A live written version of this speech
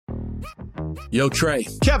Yo, Trey.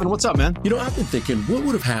 Kevin, what's up, man? You know, I've been thinking, what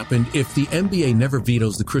would have happened if the NBA never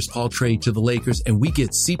vetoes the Chris Paul trade to the Lakers and we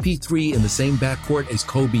get CP3 in the same backcourt as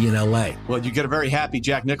Kobe in LA? Well, you get a very happy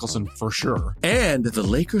Jack Nicholson for sure. And the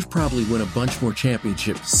Lakers probably win a bunch more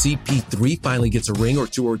championships. CP3 finally gets a ring or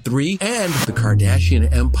two or three, and the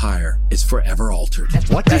Kardashian empire is forever altered.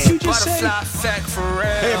 What did you just say?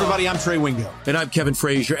 Hey, everybody, I'm Trey Wingo. And I'm Kevin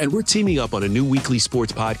Frazier, and we're teaming up on a new weekly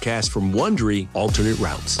sports podcast from Wondery, Alternate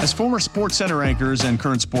Routes. As former Sports Center anchors and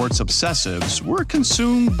current sports obsessives, we're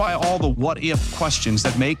consumed by all the what-if questions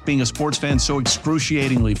that make being a sports fan so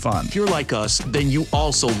excruciatingly fun. If you're like us, then you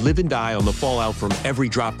also live and die on the fallout from every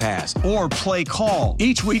drop pass. Or play call.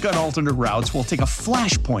 Each week on Alternate Routes, we'll take a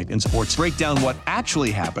flashpoint in sports, break down what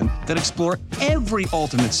actually happened, then explore every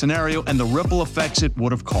alternate scenario and the ripple effects it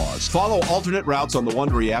would have caused. Follow Alternate Routes on the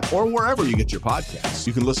Wondery app or wherever you get your podcasts.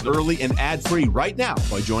 You can listen early and ad-free right now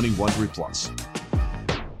by joining Wondery Plus.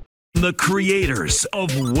 The creators of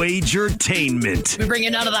Wagertainment. We bring you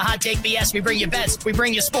none of the hot take BS. We bring you bets. We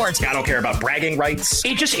bring you sports. I don't care about bragging rights.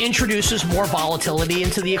 It just introduces more volatility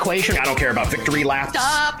into the equation. I don't care about victory laps.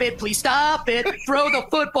 Stop it, please stop it. Throw the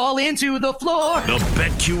football into the floor. The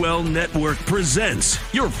BetQL Network presents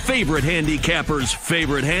your favorite handicapper's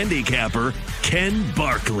favorite handicapper, Ken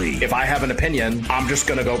Barkley. If I have an opinion, I'm just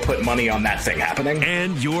going to go put money on that thing happening.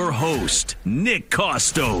 And your host, Nick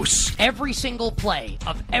Costos. Every single play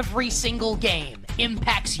of every single game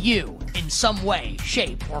impacts you in some way,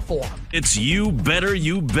 shape, or form. It's You Better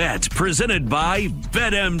You Bet, presented by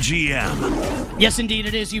BetMGM. Yes, indeed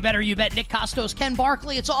it is. You Better You Bet. Nick Costos, Ken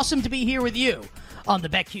Barkley. It's awesome to be here with you on the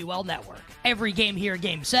BetQL Network. Every game here,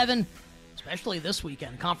 Game 7, especially this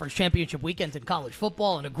weekend, Conference Championship weekend in college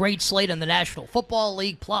football, and a great slate in the National Football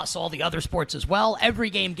League, plus all the other sports as well. Every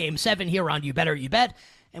game, Game 7 here on You Better You Bet.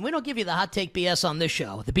 And we don't give you the hot take BS on this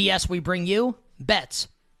show. The BS we bring you, bets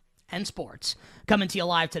and sports. Coming to you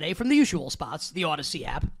live today from the usual spots, the Odyssey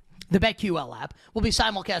app, the BetQL app. We'll be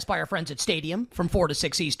simulcast by our friends at Stadium from 4 to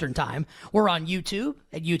 6 Eastern Time. We're on YouTube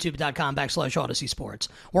at youtube.com/Odyssey Sports.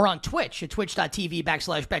 We're on Twitch at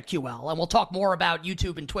twitch.tv/BetQL. And we'll talk more about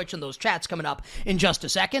YouTube and Twitch and those chats coming up in just a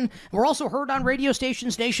second. We're also heard on radio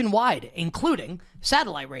stations nationwide, including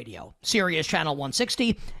satellite radio, Sirius Channel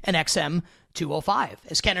 160 and XM 205.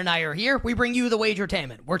 As Ken and I are here, we bring you the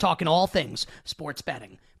Wagertainment. We're talking all things sports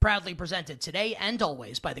betting. Proudly presented today and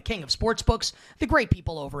always by the king of sportsbooks, the great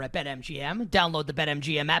people over at BetMGM. Download the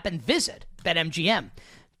BetMGM app and visit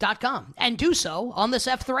BetMGM.com. And do so on this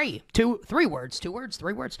F3. Three words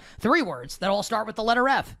that all start with the letter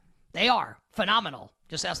F. They are phenomenal.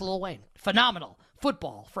 Just ask Lil Wayne. Phenomenal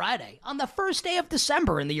Football Friday on the first day of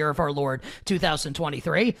December in the year of our Lord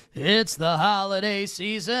 2023. It's the holiday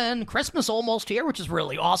season. Christmas almost here, which is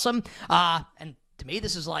really awesome. And to me,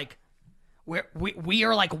 this is like we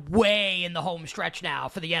are like way in the home stretch now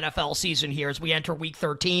for the NFL season here as we enter week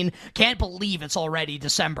 13. Can't believe it's already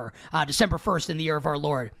December. December 1st in the year of our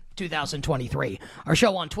Lord 2023. Our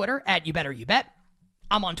show on Twitter at You Better You Bet.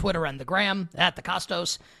 I'm on Twitter and the Gram, at the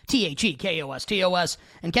Costos, TheKostos,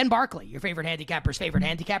 and Ken Barkley, your favorite handicapper's favorite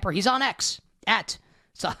handicapper. He's on X, at,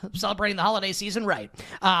 celebrating the holiday season right,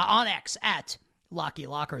 on X, at Lockie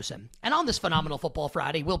Lockerson. And on this phenomenal Football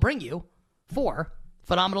Friday, we'll bring you 4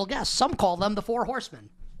 phenomenal guests. Some call them the 4 horsemen.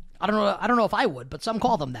 I don't know if I would, but some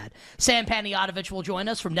call them that. Sam Panayotovich will join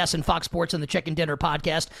us from Ness and Fox Sports and the Chicken Dinner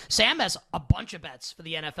podcast. Sam has a bunch of bets for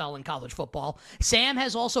the NFL and college football. Sam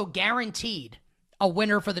has also guaranteed a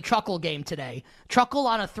winner for the Chuckle game today. Chuckle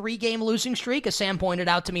on a 3-game losing streak, as Sam pointed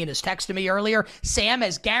out to me in his text to me earlier. Sam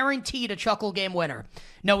has guaranteed a Chuckle game winner.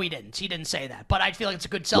 No, he didn't. He didn't say that. But I feel like it's a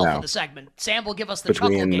good sell for the segment. Sam will give us the Chuckle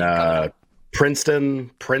game.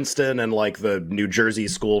 Princeton, and like the New Jersey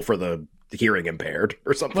school for the hearing impaired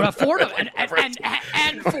or something. But Fordham and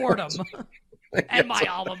Fordham. And my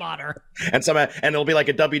alma mater. And it'll be like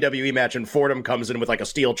a WWE match, and Fordham comes in with like a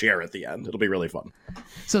steel chair at the end. It'll be really fun.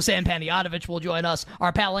 So Sam Panayotovich will join us.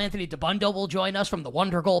 Our pal Anthony DeBundo will join us from the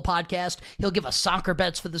Wonder Goal podcast. He'll give us soccer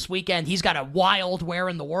bets for this weekend. He's got a wild where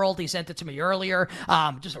in the world. He sent it to me earlier.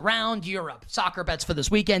 Just around Europe. Soccer bets for this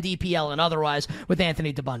weekend, EPL and otherwise, with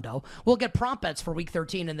Anthony DeBundo. We'll get prompt bets for Week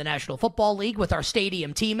 13 in the National Football League with our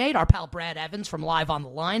Stadium teammate, our pal Brad Evans from Live on the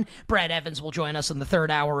Line. Brad Evans will join us in the third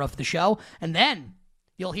hour of the show. And then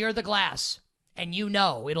you'll hear the glass, and you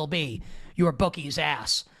know it'll be your bookie's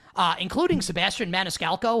ass. Including Sebastian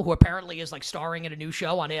Maniscalco, who apparently is like starring in a new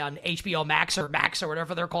show on HBO Max or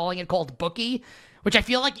whatever they're calling it, called Bookie, which I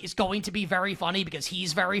feel like is going to be very funny because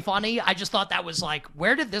he's very funny. I just thought that was like,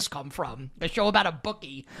 where did this come from? A show about a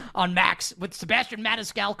bookie on Max with Sebastian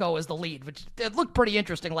Maniscalco as the lead, which it looked pretty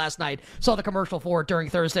interesting last night. Saw the commercial for it during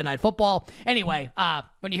Thursday Night Football. Anyway,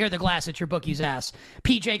 when you hear the glass, it's your bookie's ass.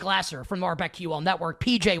 PJ Glasser from our BetQL Network.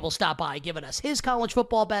 PJ will stop by giving us his college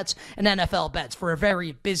football bets and NFL bets for a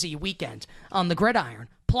very busy weekend on the gridiron.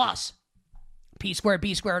 Plus, P squared,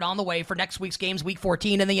 B squared on the way for next week's games, week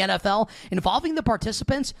 14 in the NFL, involving the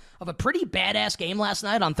participants of a pretty badass game last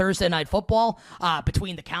night on Thursday Night Football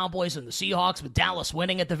between the Cowboys and the Seahawks, with Dallas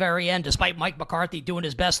winning at the very end, despite Mike McCarthy doing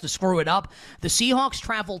his best to screw it up. The Seahawks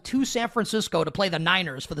traveled to San Francisco to play the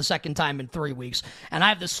Niners for the second time in 3 weeks, and I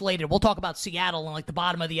have this slated. We'll talk about Seattle and like the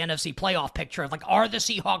bottom of the NFC playoff picture. Like, are the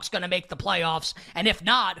Seahawks going to make the playoffs? And if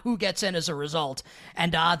not, who gets in as a result?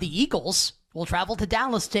 And the Eagles will travel to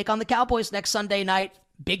Dallas to take on the Cowboys next Sunday night.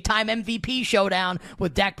 Big-time MVP showdown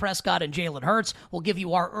with Dak Prescott and Jalen Hurts. We'll give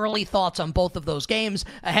you our early thoughts on both of those games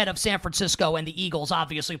ahead of San Francisco and the Eagles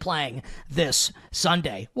obviously playing this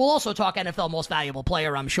Sunday. We'll also talk NFL Most Valuable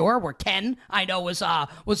Player, I'm sure, where Ken, I know, was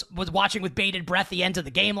watching with bated breath the end of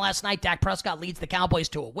the game last night. Dak Prescott leads the Cowboys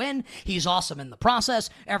to a win. He's awesome in the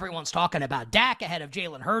process. Everyone's talking about Dak ahead of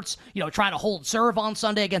Jalen Hurts, trying to hold serve on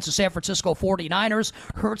Sunday against the San Francisco 49ers.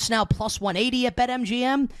 Hurts now plus 180 at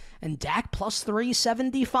BetMGM. And Dak plus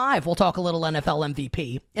 375. We'll talk a little NFL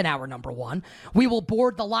MVP in hour number 1. We will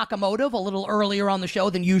board the locomotive a little earlier on the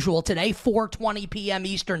show than usual today, 4:20 p.m.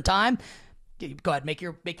 Eastern Time. Go ahead, make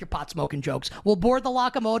your pot smoking jokes. We'll board the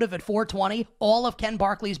locomotive at 4:20. All of Ken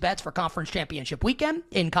Barkley's bets for Conference Championship Weekend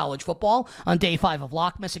in college football on Day 5 of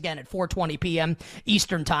Lockmas, again at 4:20 p.m.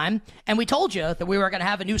 Eastern Time. And we told you that we were going to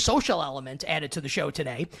have a new social element added to the show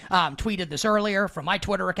today. Tweeted this earlier from my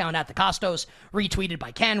Twitter account at the Costos, retweeted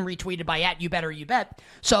by Ken, retweeted by @YouBetterYouBet.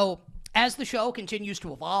 So as the show continues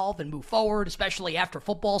to evolve and move forward, especially after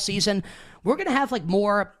football season, we're going to have like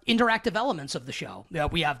more interactive elements of the show.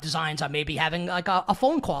 We have designs on maybe having like a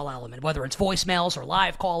phone call element, whether it's voicemails or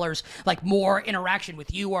live callers, like more interaction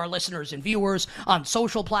with you, our listeners and viewers on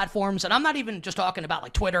social platforms. And I'm not even just talking about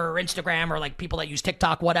like Twitter or Instagram or like people that use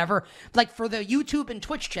TikTok, whatever. Like for the YouTube and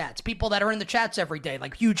Twitch chats, people that are in the chats every day,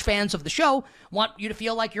 like huge fans of the show, want you to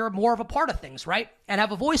feel like you're more of a part of things, right? And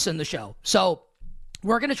have a voice in the show. So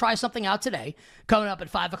we're going to try something out today, coming up at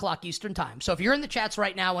 5 o'clock Eastern Time. So if you're in the chats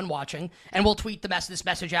right now and watching, and we'll tweet this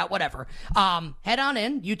message out, whatever, head on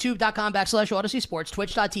in, youtube.com/Odyssey Sports,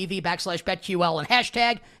 twitch.tv/BetQL, and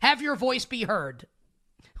hashtag have your voice be heard.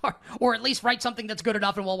 Or at least write something that's good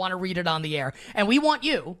enough and we'll want to read it on the air. And we want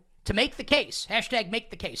you to make the case. Hashtag make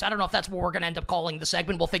the case. I don't know if that's what we're going to end up calling the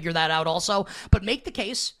segment. We'll figure that out also. But make the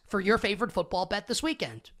case for your favorite football bet this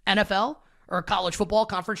weekend. NFL or college football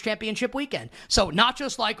conference championship weekend. So not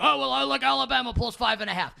just like, oh, well, I like Alabama plus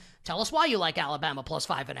 5.5. Tell us why you like Alabama plus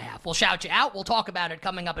 5.5. We'll shout you out. We'll talk about it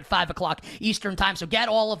coming up at 5 o'clock Eastern Time. So get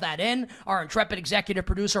all of that in. Our intrepid executive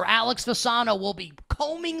producer, Alex Fasano, will be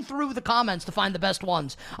combing through the comments to find the best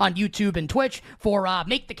ones on YouTube and Twitch for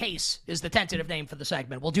Make the Case is the tentative name for the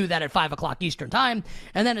segment. We'll do that at 5 o'clock Eastern Time.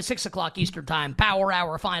 And then at 6 o'clock Eastern Time, Power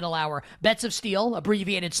Hour, Final Hour, Bets of Steel,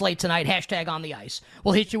 abbreviated slate tonight, hashtag on the ice.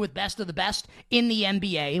 We'll hit you with best of the best in the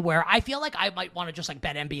NBA, where I feel like I might want to just like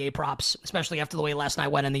bet NBA props, especially after the way last night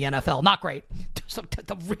went in the NFL. Not great.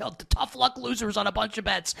 The real tough luck losers on a bunch of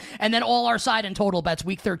bets. And then all our side and total bets,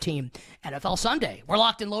 week 13, NFL Sunday. We're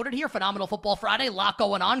locked and loaded here. Phenomenal Football Friday. Lot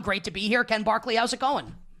going on. Great to be here. Ken Barkley, how's it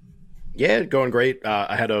going? Yeah, going great.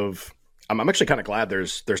 Ahead of, I'm actually kind of glad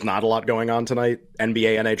there's not a lot going on tonight.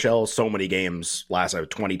 NBA, NHL, so many games,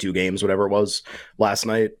 22 games, whatever it was last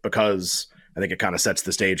night, because I think it kind of sets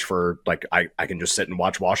the stage for, like, I can just sit and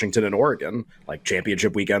watch Washington and Oregon. Like,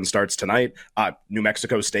 championship weekend starts tonight. New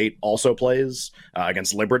Mexico State also plays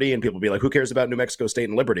against Liberty, and people be like, who cares about New Mexico State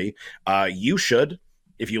and Liberty? You should,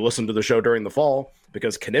 if you listen to the show during the fall,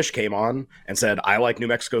 because Kanish came on and said, I like New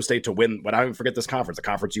Mexico State to win, but I don't forget this conference, the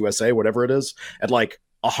Conference USA, whatever it is, at like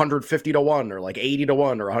 150-1 or like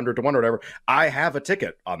 80-1 or 100-1 or whatever. I have a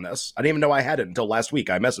ticket on this. I didn't even know I had it until last week.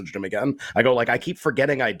 I messaged him again. I go, like, I keep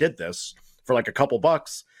forgetting I did this for like a couple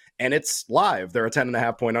bucks, and it's live. They're a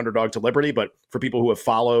 10.5 point underdog to Liberty, but for people who have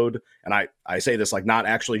followed, and I say this like not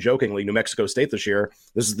actually jokingly, New Mexico State this year,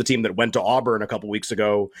 this is the team that went to Auburn a couple weeks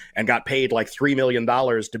ago and got paid like $3 million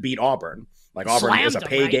to beat Auburn. Like, Auburn is a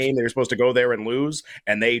pay game. They were supposed to go there and lose,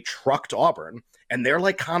 and they trucked Auburn, and they're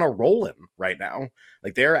like kind of rolling right now.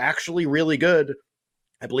 Like, they're actually really good.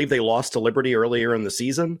 I believe they lost to Liberty earlier in the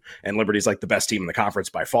season, and Liberty's like the best team in the conference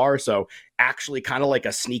by far. So actually kind of like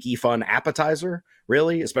a sneaky fun appetizer,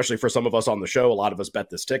 really, especially for some of us on the show. A lot of us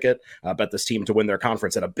bet this ticket, bet this team to win their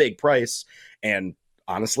conference at a big price. And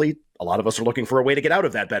honestly, a lot of us are looking for a way to get out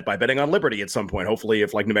of that bet by betting on Liberty at some point. Hopefully,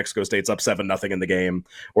 if like New Mexico State's up 7-0 in the game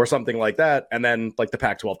or something like that, and then like the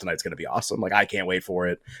Pac-12 tonight's going to be awesome. Like I can't wait for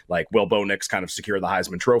it. Like will Bo Nix kind of secure the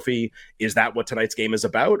Heisman Trophy? Is that what tonight's game is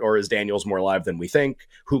about, or is Daniels more live than we think?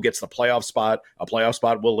 Who gets the playoff spot? A playoff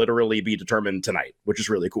spot will literally be determined tonight, which is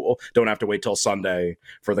really cool. Don't have to wait till Sunday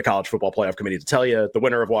for the College Football Playoff Committee to tell you. The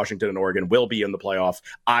winner of Washington and Oregon will be in the playoff.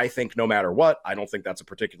 I think no matter what. I don't think that's a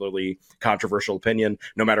particularly controversial opinion.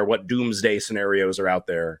 No matter what doomsday scenarios are out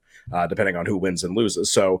there, depending on who wins and loses.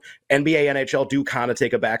 So NBA, NHL do kind of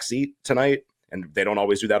take a back seat tonight, and they don't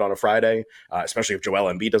always do that on a Friday, especially if Joel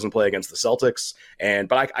Embiid doesn't play against the Celtics.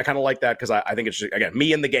 But I kind of like that because I think it's just, again,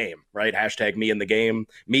 me in the game, right? Hashtag me in the game,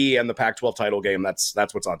 me and the Pac-12 title game. That's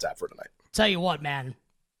what's on tap for tonight. Tell you what, man.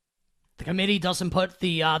 The committee doesn't put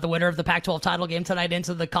the winner of the Pac-12 title game tonight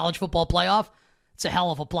into the college football playoff. It's a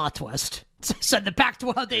hell of a plot twist. Said the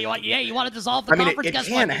Pac-12, you want to dissolve the conference? It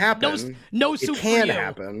can happen. No soup for you. It can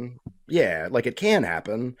happen. Yeah, like it can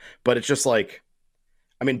happen. But it's just like,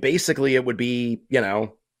 I mean, basically it would be,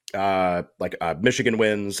 Michigan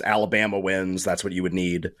wins, Alabama wins. That's what you would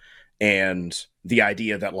need. And the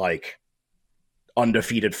idea that like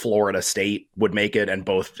undefeated Florida State would make it and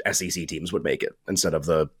both SEC teams would make it instead of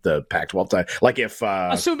the Pac-12 title. Like if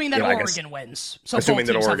assuming that Oregon wins. So assuming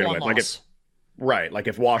that Oregon wins. Like right, like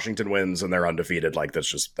if Washington wins and they're undefeated, like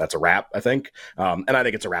that's a wrap, I think. And I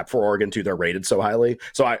think it's a wrap for Oregon too. They're rated so highly.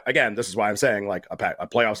 So this is why I'm saying like a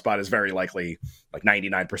playoff spot is very likely like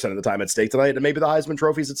 99% of the time at stake tonight, and maybe the Heisman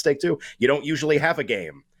Trophy's at stake too. You don't usually have a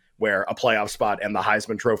game where a playoff spot and the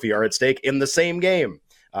Heisman Trophy are at stake in the same game.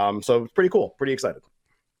 So it's pretty cool. Pretty excited.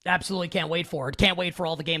 Absolutely can't wait for it. Can't wait for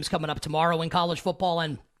all the games coming up tomorrow in college football.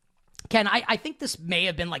 And Ken, I think this may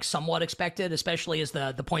have been like somewhat expected, especially as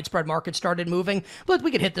the point spread market started moving. But we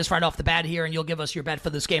could hit this right off the bat here, and you'll give us your bet for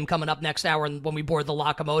this game coming up next hour when we board the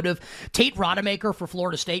locomotive. Tate Rodemaker for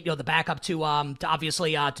Florida State, the backup to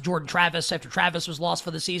obviously to Jordan Travis after Travis was lost for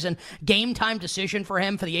the season. Game time decision for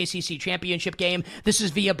him for the ACC championship game. This is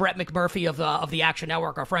via Brett McMurphy of the Action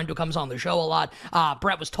Network, our friend who comes on the show a lot.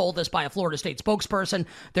 Brett was told this by a Florida State spokesperson.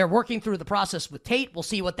 They're working through the process with Tate. We'll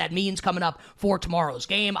see what that means coming up for tomorrow's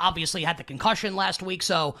game. Obviously had the concussion last week,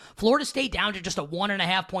 so Florida State down to just a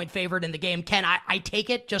 1.5 point favorite in the game. Ken, I take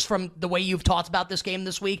it just from the way you've talked about this game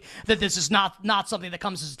this week that this is not something that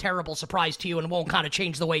comes as a terrible surprise to you and won't kind of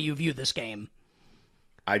change the way you view this game.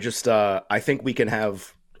 I just I think we can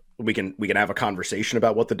have a conversation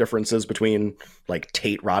about what the difference is between like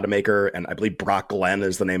Tate Rodemaker and I believe Brock Glenn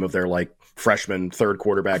is the name of their like freshman third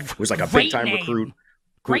quarterback who's like a big time recruit.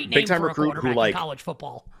 Great name for a quarterback in college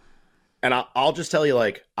football. And I'll just tell you,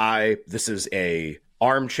 like, this is a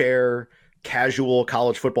armchair, casual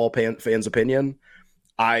college football fan's opinion.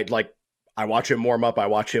 I watch him warm up. I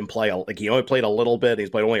watch him play. Like, he only played a little bit.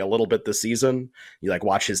 He's played only a little bit this season. You like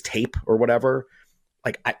watch his tape or whatever.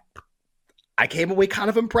 Like, I came away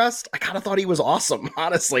kind of impressed. I kind of thought he was awesome,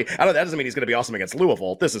 honestly. That doesn't mean he's going to be awesome against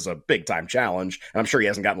Louisville. This is a big time challenge, and I'm sure he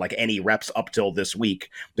hasn't gotten like any reps up till this week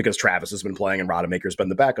because Travis has been playing and Rodemaker's been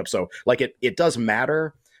the backup. So like it does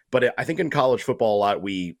matter. But I think in college football a lot,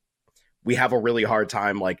 we have a really hard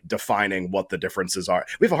time like defining what the differences are.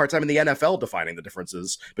 We have a hard time in the NFL defining the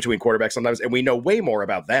differences between quarterbacks sometimes, and we know way more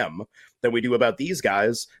about them than we do about these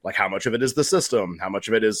guys. Like how much of it is the system, how much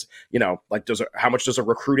of it is like how much does a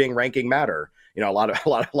recruiting ranking matter? A lot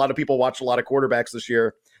of people watched a lot of quarterbacks this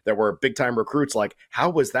year that were big time recruits. Like how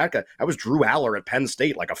was that guy? How was Drew Aller at Penn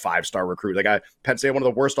State like a 5-star recruit? The guy Penn State one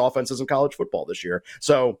of the worst offenses in college football this year.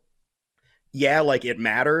 So. Yeah, like it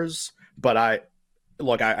matters, but I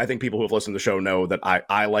think people who have listened to the show know that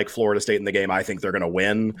I like Florida State in the game. I think they're going to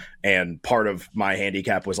win, and part of my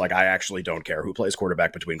handicap was like I actually don't care who plays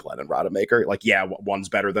quarterback between Glenn and Rodemaker. Like, yeah, one's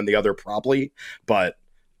better than the other probably, but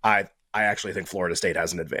I actually think Florida State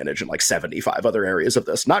has an advantage in like 75 other areas of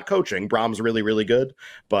this. Not coaching, Brom's really, really good,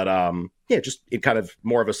 but just it kind of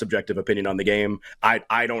more of a subjective opinion on the game.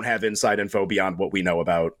 I don't have inside info beyond what we know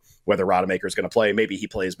about whether Rodemaker is going to play. Maybe he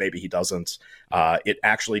plays, maybe he doesn't. It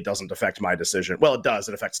actually doesn't affect my decision. Well, it does.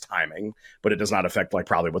 It affects timing, but it does not affect like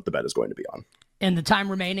probably what the bet is going to be on. In the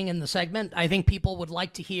time remaining in the segment, I think people would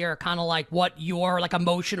like to hear kind of like what your like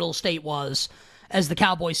emotional state was as the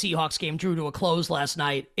Cowboys-Seahawks game drew to a close last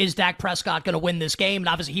night. Is Dak Prescott going to win this game? And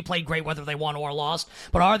obviously he played great whether they won or lost,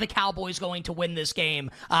 but are the Cowboys going to win this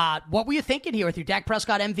game? What were you thinking here with your Dak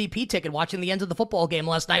Prescott MVP ticket watching the end of the football game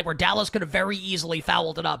last night where Dallas could have very easily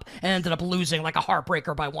fouled it up and ended up losing like a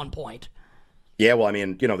heartbreaker by 1 point? Yeah, well, I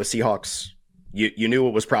mean, the Seahawks you knew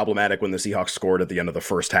it was problematic when the Seahawks scored at the end of the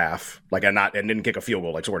first half, and didn't kick a field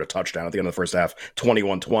goal, scored a touchdown at the end of the first half,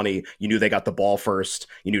 21-20. You knew they got the ball first.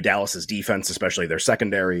 You knew Dallas's defense, especially their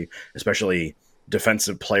secondary, especially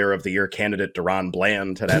defensive player of the year candidate Deron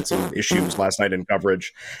Bland had some issues last night in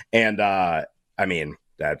coverage. And that's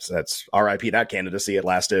RIP that candidacy. It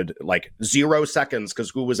lasted 0 seconds because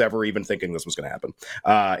who was ever even thinking this was going to happen?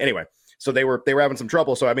 Anyway, so they were having some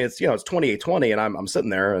trouble. So it's 28-20, and I'm sitting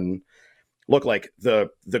there and look,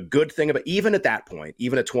 the good thing about, even at that point,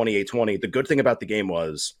 even at 28-20, the good thing about the game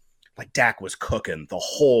was Dak was cooking the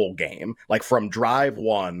whole game. From drive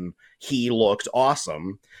one, he looked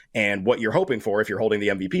awesome. And what you're hoping for if you're holding the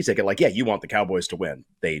MVP ticket, you want the Cowboys to win.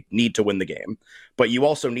 They need to win the game. But you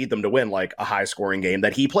also need them to win a high-scoring game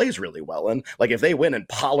that he plays really well in. If they win and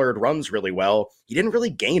Pollard runs really well, he didn't really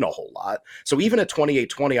gain a whole lot. So even at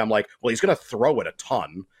 28-20, I'm well, he's going to throw it a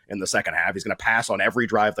ton in the second half. He's going to pass on every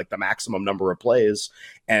drive, the maximum number of plays.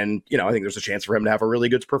 And, I think there's a chance for him to have a really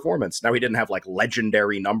good performance. Now, he didn't have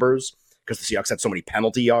legendary numbers because the Seahawks had so many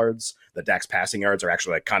penalty yards that Dak's passing yards are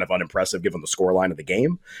actually kind of unimpressive given the scoreline of the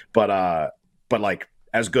game. But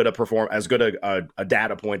as good a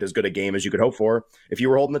data point, as good a game as you could hope for if you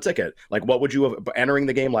were holding the ticket. What would you have entering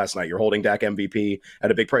the game last night? You're holding Dak MVP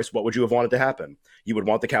at a big price. What would you have wanted to happen? You would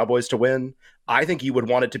want the Cowboys to win. I think you would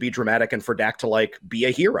want it to be dramatic and for Dak to be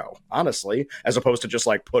a hero, honestly, as opposed to just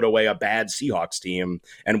put away a bad Seahawks team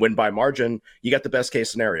and win by margin. You got the best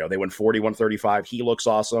case scenario. They win 41-35. He looks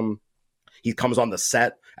awesome. He comes on the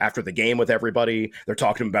set after the game with everybody. They're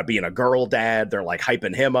talking about being a girl dad. They're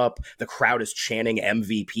hyping him up. The crowd is chanting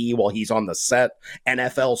MVP while he's on the set.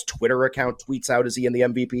 NFL's Twitter account tweets out, is he in the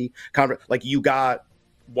MVP conference? You got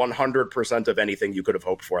 100% of anything you could have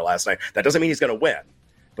hoped for last night. That doesn't mean he's going to win,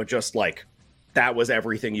 but just that was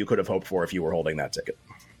everything you could have hoped for if you were holding that ticket.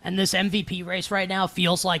 And this MVP race right now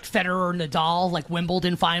feels like Federer, Nadal,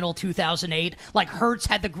 Wimbledon final 2008. Hurts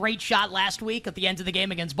had the great shot last week at the end of the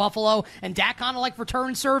game against Buffalo, and Dak kind of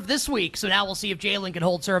return serve this week. So now we'll see if Jalen can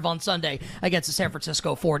hold serve on Sunday against the San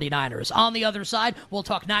Francisco 49ers. On the other side, we'll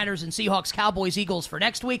talk Niners and Seahawks, Cowboys, Eagles for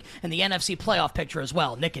next week, and the NFC playoff picture as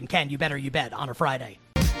well. Nick and Ken, you better you bet on a Friday.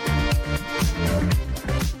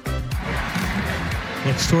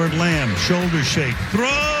 Looks toward Lamb, shoulder shake, throws.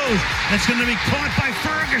 That's going to be caught by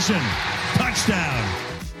Ferguson. Touchdown.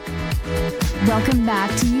 Welcome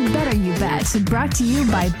back to You Better You Bet, brought to you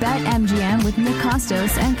by BetMGM with Nick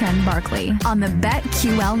Costos and Ken Barkley on the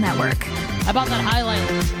BetQL network. How about that highlight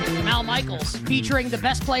from Al Michaels featuring the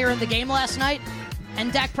best player in the game last night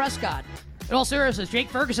and Dak Prescott? In all seriousness, Jake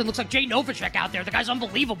Ferguson looks like Jay Novacek out there. The guy's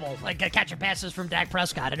unbelievable, catching passes from Dak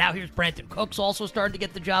Prescott. And now here's Brandon Cooks also starting to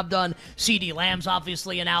get the job done. CeeDee Lamb's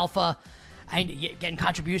obviously an alpha. And getting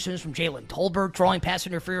contributions from Jalen Tolbert, drawing pass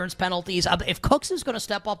interference penalties. If Cooks is going to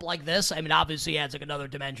step up like this, obviously he adds another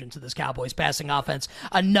dimension to this Cowboys passing offense.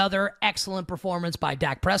 Another excellent performance by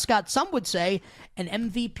Dak Prescott. Some would say an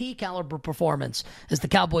MVP caliber performance as the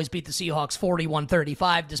Cowboys beat the Seahawks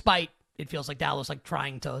 41-35, despite it feels like Dallas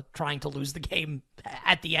trying to lose the game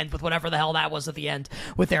at the end with whatever the hell that was at the end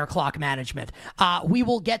with their clock management. We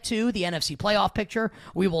will get to the NFC playoff picture.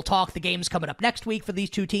 We will talk the games coming up next week for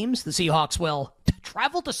these two teams. The Seahawks will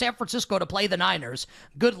travel to San Francisco to play the Niners.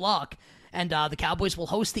 Good luck. And the Cowboys will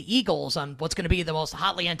host the Eagles on what's going to be the most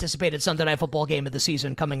hotly anticipated Sunday Night Football game of the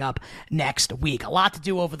season coming up next week. A lot to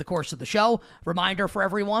do over the course of the show. Reminder for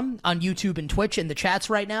everyone on YouTube and Twitch in the chats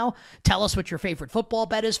right now. Tell us what your favorite football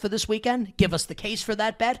bet is for this weekend. Give us the case for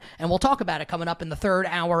that bet, and we'll talk about it coming up in the third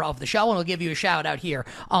hour of the show, and we'll give you a shout out here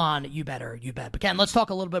on You Better You Bet. But Ken, let's talk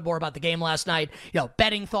a little bit more about the game last night.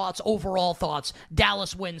 Betting thoughts, overall thoughts.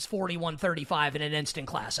 Dallas wins 41-35 in an instant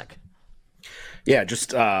classic. Yeah,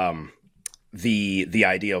 just the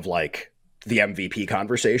idea of the MVP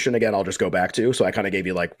conversation again, I'll just go back to. So I kind of gave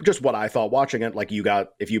you just what I thought watching it.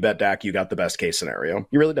 If you bet Dak, you got the best case scenario.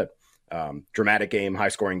 You really did. Dramatic game, high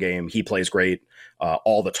scoring game. He plays great.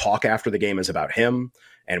 All the talk after the game is about him.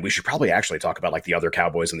 And we should probably actually talk about the other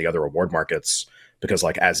Cowboys and the other award markets, because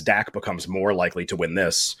as Dak becomes more likely to win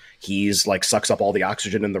this, he's sucks up all the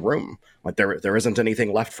oxygen in the room. There isn't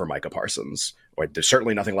anything left for Micah Parsons. There's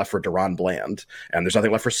certainly nothing left for Deron Bland, and there's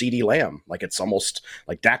nothing left for CeeDee Lamb. It's almost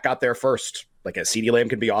Dak got there first. CeeDee Lamb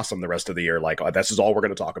can be awesome the rest of the year. This is all we're going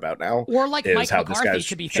to talk about now. Or Mike McCarthy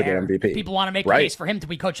should be fair. MVP. People want to make a case for him to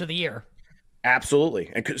be coach of the year.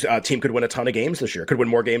 Absolutely. And team could win a ton of games this year. Could win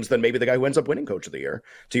more games than maybe the guy who ends up winning coach of the year,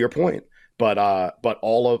 to your point. but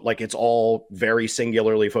all of like it's all very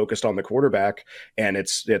singularly focused on the quarterback, and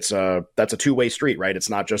that's a two-way street, right? It's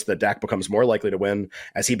not just that Dak becomes more likely to win.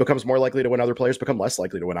 As he becomes more likely to win, other players become less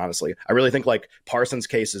likely to win. Honestly, I really think like Parsons'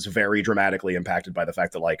 case is very dramatically impacted by the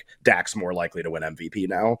fact that like Dak's more likely to win MVP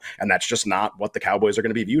now, and that's just not what the Cowboys are going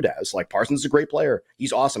to be viewed as. Like Parsons is a great player,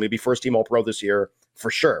 he's awesome, he'd be first team All-Pro this year for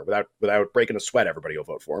sure, without breaking a sweat. Everybody will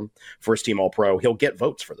vote for him. First team All-Pro, he'll get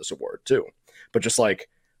votes for this award too. But just like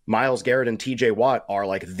Myles Garrett and TJ Watt are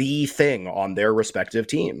like the thing on their respective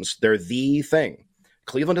teams. They're the thing.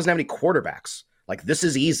 Cleveland doesn't have any quarterbacks. Like, this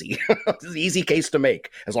is easy. This is an easy case to make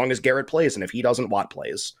as long as Garrett plays. And if he doesn't, Watt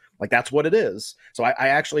plays. Like, that's what it is. So I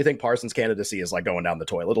actually think Parsons' candidacy is like going down the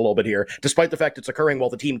toilet a little bit here, despite the fact it's occurring while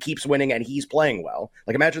the team keeps winning and he's playing well.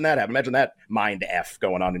 Like, imagine that. Imagine that mind F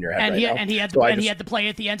going on in your head now. And he had to play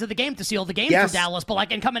at the end of the game to seal the game for Dallas. But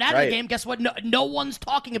like, and coming out of the game, guess what? No one's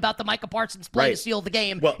talking about the Micah Parsons play to seal the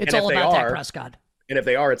game. Well, it's all about Dak Prescott. And if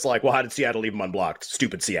they are, it's like, well, how did Seattle leave him unblocked?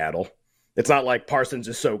 Stupid Seattle. It's not like Parsons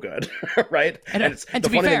is so good, right? And to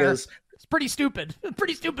be fair, it's pretty stupid.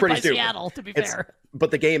 Pretty stupid. Seattle, to be fair.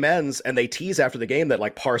 But the game ends, and they tease after the game that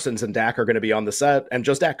like Parsons and Dak are going to be on the set, and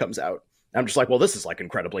just Dak comes out. I'm just like, well, this is like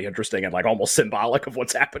incredibly interesting and like almost symbolic of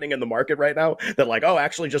what's happening in the market right now. That like, oh,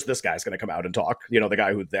 actually, just this guy's going to come out and talk. You know, the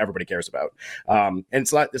guy who everybody cares about. And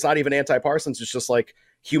it's not even anti-Parsons. It's just like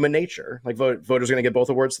human nature. Like voters are going to give both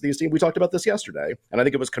awards to these teams. We talked about this yesterday, and I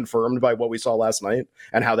think it was confirmed by what we saw last night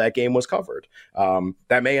and how that game was covered.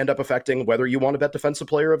 That may end up affecting whether you want to bet Defensive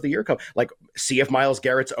Player of the Year. Like, see if Myles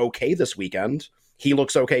Garrett's okay this weekend. He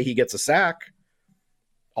looks okay. He gets a sack.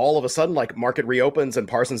 All of a sudden, like, market reopens and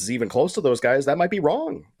Parsons is even close to those guys. That might be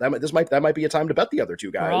wrong. That might be a time to bet the other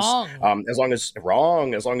two guys. As long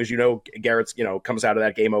as you know Garrett's comes out of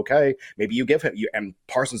that game okay. Maybe you give him and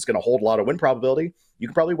Parsons is going to hold a lot of win probability. You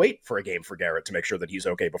can probably wait for a game for Garrett to make sure that he's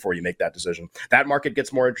okay before you make that decision. That market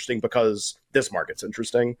gets more interesting because this market's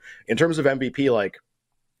interesting. In terms of MVP, like,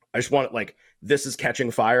 I just want like this is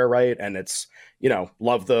catching fire, right? And it's,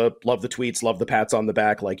 love the tweets, love the pats on the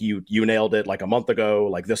back. Like you nailed it like a month ago,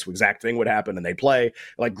 like this exact thing would happen and they play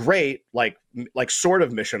like great, like sort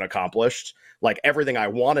of mission accomplished. Like everything I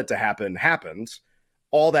wanted to happen happened.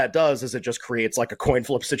 All that does is it just creates like a coin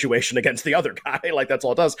flip situation against the other guy. Like that's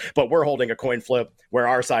all it does. But we're holding a coin flip where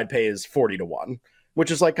our side pays 40-1,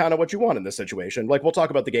 which is like kind of what you want in this situation. Like we'll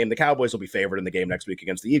talk about the game. The Cowboys will be favored in the game next week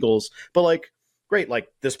against the Eagles, but like, great, like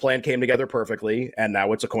this plan came together perfectly, and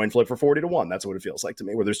now it's a coin flip for 40-1. That's what it feels like to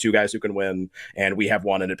me, where there's two guys who can win, and we have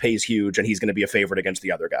one, and it pays huge, and he's going to be a favorite against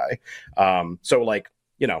the other guy. So, like,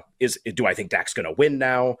 do I think Dak's going to win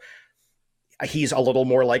now? He's a little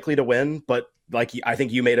more likely to win, but like I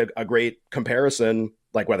think you made a great comparison,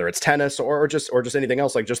 like whether it's tennis or just anything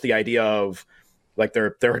else, like just the idea of like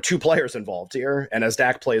there are two players involved here, and as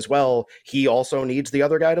Dak plays well, he also needs the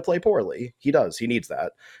other guy to play poorly. He does. He needs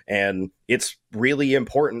that, and it's really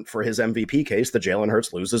important for his MVP case that Jalen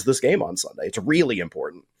Hurts loses this game on Sunday. It's really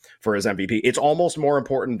important for his MVP. It's almost more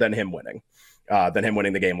important than him winning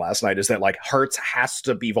the game last night. Is that like Hurts has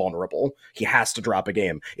to be vulnerable. He has to drop a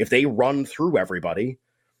game. If they run through everybody,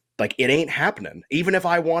 like it ain't happening, even if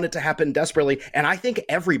I want it to happen desperately. And I think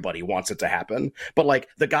everybody wants it to happen. But like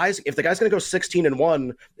if the guy's going to go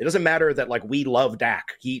 16-1, it doesn't matter that like we love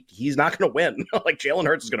Dak. He's not going to win. Like Jalen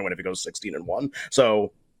Hurts is going to win if he goes 16-1.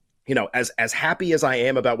 So, as happy as I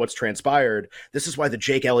am about what's transpired, this is why the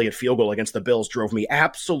Jake Elliott field goal against the Bills drove me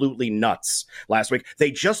absolutely nuts last week.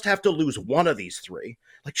 They just have to lose one of these three,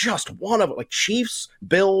 like just one of them, like Chiefs,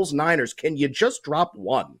 Bills, Niners. Can you just drop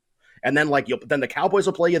one? And then then the Cowboys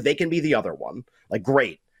will play you. They can be the other one. Like,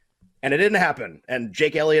 great. And it didn't happen. And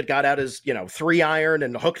Jake Elliott got out his, 3-iron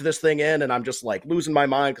and hooked this thing in. And I'm just like losing my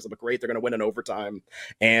mind because I'm like, great, they're going to win in overtime.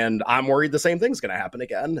 And I'm worried the same thing's going to happen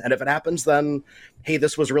again. And if it happens, then, hey,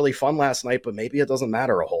 this was really fun last night, but maybe it doesn't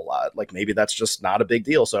matter a whole lot. Like maybe that's just not a big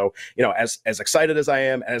deal. So, as excited as I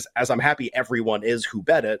am, as I'm happy everyone is who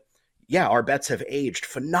bet it, yeah, our bets have aged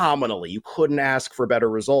phenomenally. You couldn't ask for better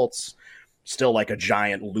results. Still like a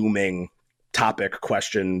giant looming topic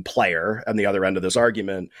question player on the other end of this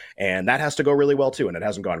argument. And that has to go really well too. And it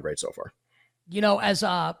hasn't gone great so far. As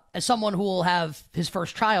someone who will have his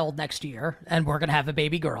first child next year, and we're going to have a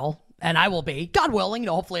baby girl, and I will be, God willing,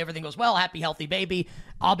 hopefully everything goes well, happy, healthy baby.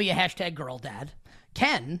 I'll be a hashtag girl dad.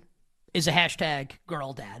 Ken is a hashtag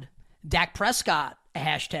girl dad. Dak Prescott, a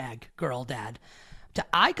hashtag girl dad.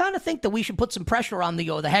 I kind of think that we should put some pressure on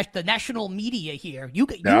the national media here. You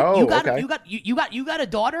got a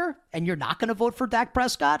daughter, and you're not going to vote for Dak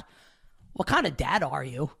Prescott. What kind of dad are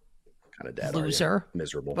you? kind of dad Loser. are you?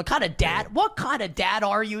 Miserable. What kind of dad? What kind of dad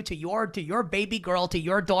are you to your baby girl, to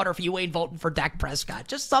your daughter, if you ain't voting for Dak Prescott?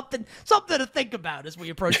 Just something to think about as we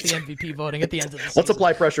approach the MVP voting at the end of the season. Let's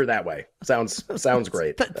apply pressure that way. Sounds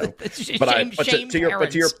great.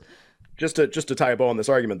 Just to tie a bow on this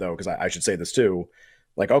argument though, because I should say this too.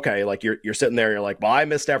 Like, okay, like you're sitting there, you're like, well, I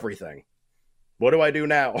missed everything. What do I do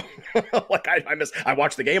now? Like I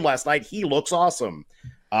watched the game last night. He looks awesome.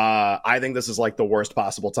 I think this is like the worst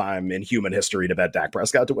possible time in human history to bet Dak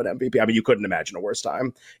Prescott to win MVP. I mean, you couldn't imagine a worse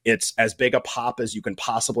time. It's as big a pop as you can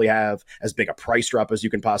possibly have, as big a price drop as you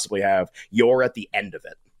can possibly have. You're at the end of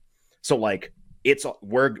it. So like,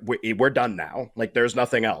 we're done now. Like there's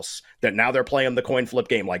nothing else. That now they're playing the coin flip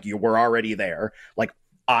game. Like we're already there. Like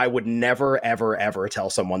I would never, ever, ever tell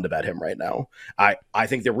someone to bet him right now. I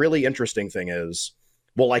think the really interesting thing is,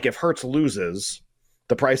 well, like if Hurts loses,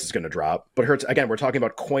 the price is going to drop. But Hurts, again, we're talking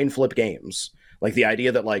about coin flip games. Like the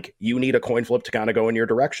idea that like you need a coin flip to kind of go in your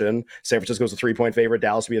direction. San Francisco's a 3-point favorite.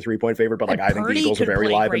 Dallas will be a 3-point favorite. But like I think the Eagles are very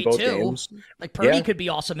live in both games. Like Purdy could be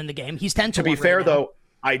awesome in the game. He's 10-1. To be fair though,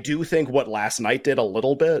 I do think what last night did a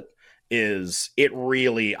little bit is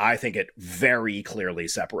I think it very clearly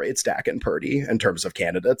separates Dak and Purdy in terms of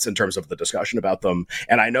candidates, in terms of the discussion about them.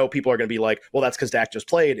 And I know people are going to be like, well, that's because Dak just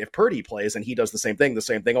played. If Purdy plays and he does the same thing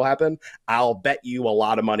will happen. I'll bet you a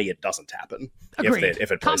lot of money it doesn't happen. Agreed.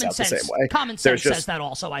 If it plays out the same way. Common sense says that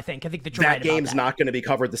also, I think. I think that game's not going to be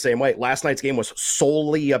covered the same way. Last night's game was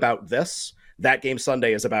solely about this. That game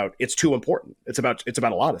Sunday is about, it's too important. It's about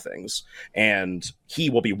a lot of things. And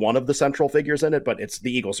he will be one of the central figures in it, but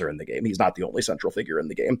the Eagles are in the game. He's not the only central figure in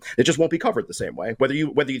the game. It just won't be covered the same way, whether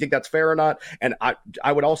you think that's fair or not. And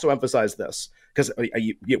I would also emphasize this, because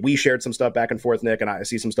we shared some stuff back and forth, Nick, and I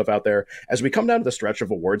see some stuff out there. As we come down to the stretch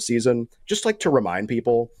of award season, just like to remind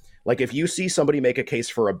people, like if you see somebody make a case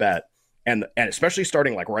for a bet, and especially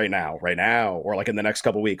starting like right now, or like in the next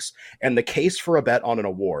couple weeks, and the case for a bet on an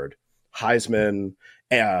award, Heisman,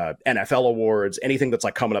 NFL awards, anything that's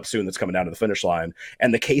like coming up soon that's coming down to the finish line,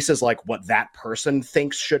 and the case is like what that person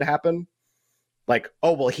thinks should happen, like,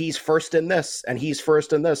 oh well, he's first in this and he's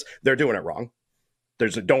first in this, they're doing it wrong.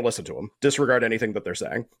 Don't listen to them. Disregard anything that they're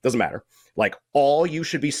saying. Doesn't matter. Like all you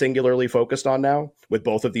should be singularly focused on now with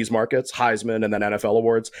both of these markets, Heisman and then NFL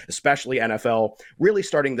awards, especially NFL, really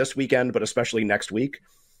starting this weekend, but especially next week.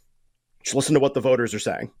 Just listen to what the voters are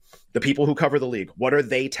saying. The people who cover the league, what are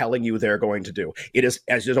they telling you they're going to do? It is,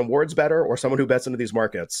 as an awards bettor or someone who bets into these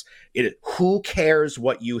markets, who cares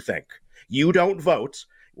what you think? You don't vote.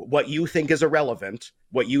 What you think is irrelevant.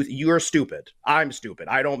 You're stupid. I'm stupid.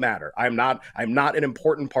 I don't matter. I'm not an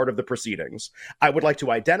important part of the proceedings. I would like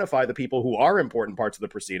to identify the people who are important parts of the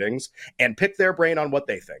proceedings and pick their brain on what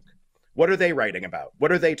they think. What are they writing about?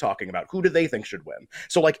 What are they talking about? Who do they think should win?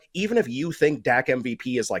 So like, even if you think Dak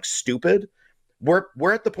MVP is like stupid,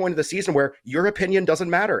 we're at the point of the season where your opinion doesn't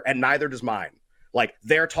matter and neither does mine. Like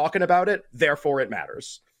they're talking about it, therefore it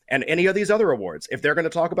matters. And any of these other awards, if they're going to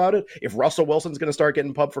talk about it, if Russell Wilson's going to start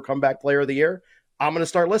getting pubbed for comeback player of the year, I'm going to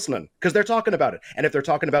start listening because they're talking about it. And if they're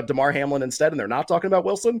talking about DeMar Hamlin instead and they're not talking about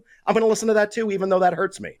Wilson, I'm going to listen to that too, even though that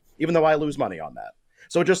hurts me, even though I lose money on that.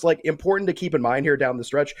 So just like important to keep in mind here down the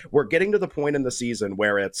stretch, we're getting to the point in the season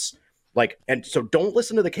where it's like, and so don't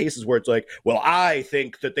listen to the cases where it's like, well, I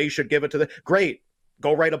think that they should give it to the great,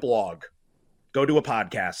 go write a blog, go do a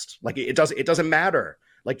podcast. Like it doesn't matter.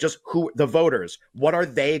 Like just who the voters, what are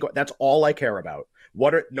they? That's all I care about.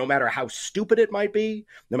 No matter how stupid it might be,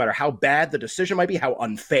 no matter how bad the decision might be, how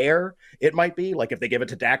unfair it might be, like if they give it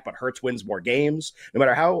to Dak, but Hurts wins more games, no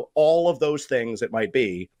matter how all of those things it might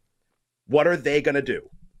be, what are they going to do?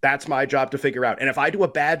 That's my job to figure out. And if I do a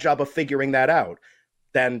bad job of figuring that out,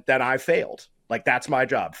 then I failed. Like that's my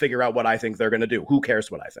job. Figure out what I think they're going to do. Who cares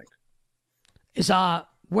what I think?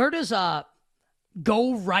 Where does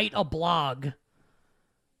go write a blog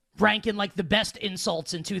rank in like the best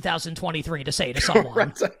insults in 2023 to say to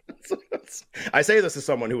someone? I say this as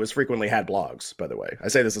someone who has frequently had blogs, by the way. I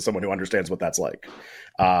say this as someone who understands what that's like.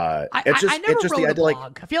 I never wrote a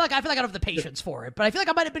blog. I feel like I don't have the patience for it, but I feel like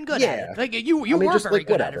I might have been good at it. Like you were very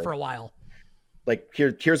good at it for a while. Like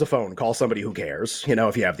here's a phone. Call somebody who cares. You know,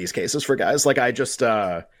 if you have these cases for guys, like I just.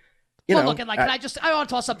 Look, and like, I want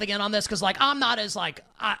to toss something in on this because, like, I'm not as like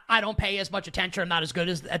I don't pay as much attention. I'm not as good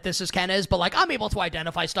at this as Ken is, but like, I'm able to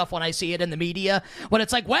identify stuff when I see it in the media. When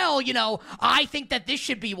it's like, well, I think that this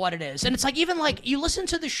should be what it is, and it's like even like you listen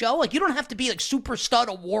to the show, like you don't have to be like super stud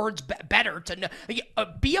awards better to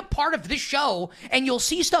be a part of this show, and you'll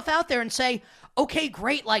see stuff out there and say, okay,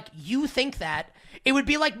 great, like you think that. It would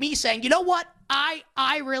be like me saying, you know what,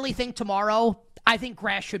 I really think tomorrow, I think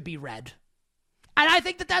grass should be red. And I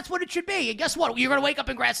think that that's what it should be. And guess what? You're going to wake up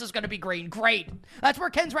and grass is going to be green. Great. That's where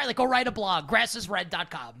Ken's right. Like, go write a blog,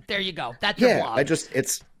 grassisred.com. There you go. That's your blog.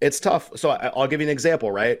 It's tough. So I'll give you an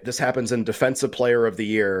example, right? This happens in Defensive Player of the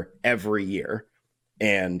Year every year.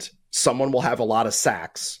 And someone will have a lot of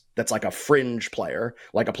sacks. That's like a fringe player,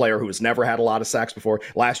 like a player who has never had a lot of sacks before.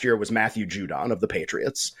 Last year it was Matthew Judon of the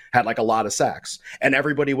Patriots, had like a lot of sacks. And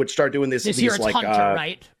everybody would start doing this year it's like, Hunter,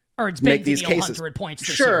 right? Or it's been these cases. 100 points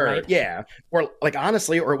this year, right? Yeah. Or like,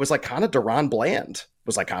 honestly, or it was like kind of Deron Bland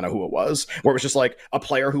was like kind of who it was, where it was just like a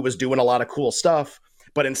player who was doing a lot of cool stuff.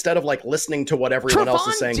 But instead of like listening to what everyone else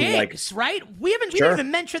is saying, Diggs, right? We didn't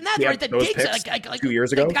even mention that, right? That Diggs, like 2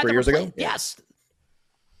 years ago, 3 years ago. Yes.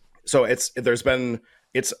 So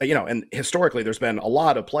and historically there's been a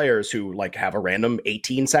lot of players who like have a random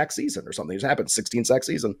 18 sack season or something. It's happened 16 sack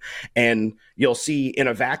season. And you'll see in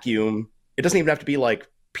a vacuum, it doesn't even have to be like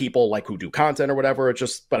people like who do content or whatever. It's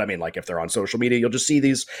just, but I mean, like if they're on social media, you'll just see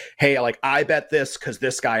these, hey, like I bet this because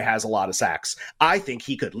this guy has a lot of sacks. I think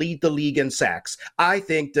he could lead the league in sacks. I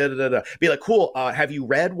think be like, cool. Have you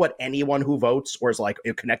read what anyone who votes or is like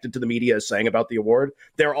connected to the media is saying about the award?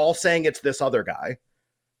 They're all saying it's this other guy.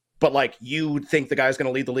 But like you think the guy's going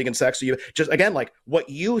to lead the league in sacks, so you just again like what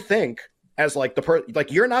you think as like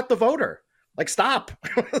like you're not the voter. Like stop.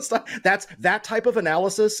 That's that type of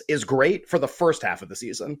analysis is great for the first half of the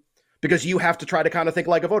season because you have to try to kind of think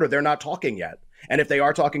like a voter. They're not talking yet, and if they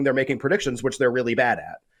are talking, they're making predictions, which they're really bad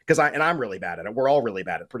at. I'm really bad at it. We're all really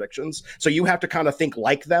bad at predictions, so you have to kind of think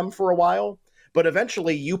like them for a while. But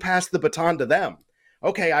eventually, you pass the baton to them.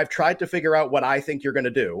 Okay, I've tried to figure out what I think you're going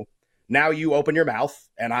to do. Now you open your mouth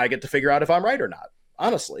and I get to figure out if I'm right or not,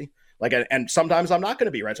 honestly. Like, and sometimes I'm not going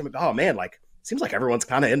to be right. So I'm like, oh man, like, seems like everyone's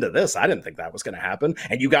kind of into this. I didn't think that was going to happen.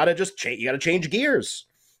 And you got to just change gears.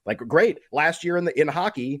 Like, great. Last year in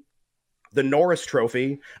hockey, the Norris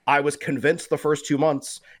Trophy, I was convinced the first 2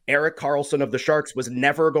 months, Erik Karlsson of the Sharks was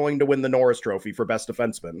never going to win the Norris Trophy for best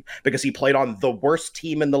defenseman because he played on the worst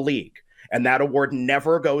team in the league. And that award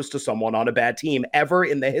never goes to someone on a bad team ever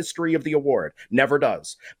in the history of the award. Never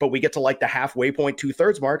does. But we get to like the halfway point,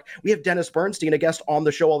 2/3 mark. We have Dennis Bernstein, a guest on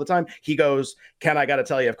the show all the time. He goes, Ken, I got to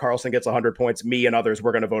tell you, if Karlsson gets 100 points, me and others,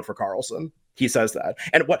 we're going to vote for Karlsson. He says that.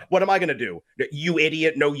 And what am I going to do? You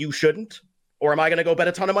idiot. No, you shouldn't. Or am I going to go bet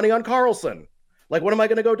a ton of money on Karlsson? Like, what am I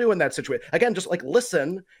going to go do in that situation? Again, just like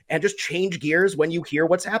listen and just change gears when you hear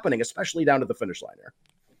what's happening, especially down to the finish line here.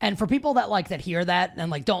 And for people that like that hear that and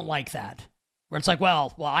like don't like that, where it's like,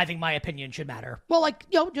 well, I think my opinion should matter. Well, like,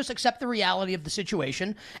 just accept the reality of the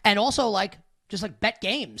situation and also like just like bet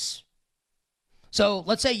games. So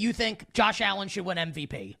let's say you think Josh Allen should win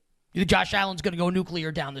MVP. You think Josh Allen's going to go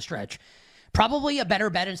nuclear down the stretch. Probably a better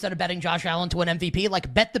bet instead of betting Josh Allen to win MVP,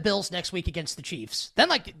 like bet the Bills next week against the Chiefs. Then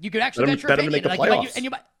like you could actually bet your opinion.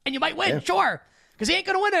 And you might win, sure. Because he ain't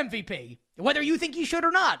going to win MVP, whether you think he should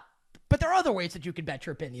or not. But there are other ways that you can bet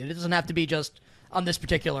your opinion. It doesn't have to be just on this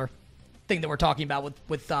particular thing that we're talking about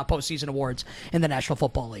with postseason awards in the National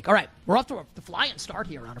Football League. All right, we're off to the flying start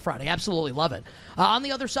here on a Friday. Absolutely love it. On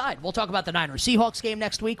the other side, we'll talk about the Niners-Seahawks game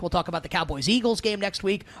next week. We'll talk about the Cowboys-Eagles game next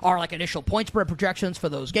week, our like initial point spread projections for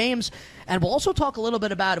those games. And we'll also talk a little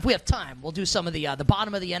bit about, if we have time, we'll do some of the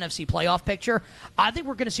bottom of the NFC playoff picture. I think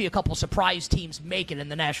we're going to see a couple surprise teams make it in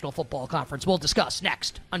the National Football Conference. We'll discuss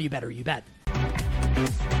next on You Better You Bet.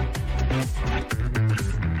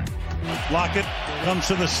 Lockett comes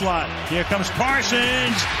to the slot. Here comes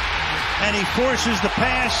Parsons, and he forces the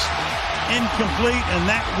pass incomplete, and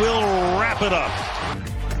that will wrap it up.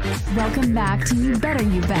 Welcome back to You Better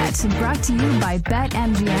You Bet, brought to you by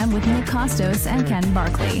BetMGM with Nick Costos and Ken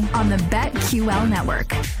Barkley on the BetQL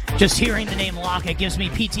network. Just hearing the name Lockett gives me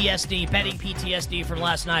PTSD, betting PTSD from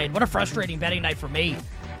last night. What a frustrating betting night for me.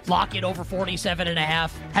 Lockett over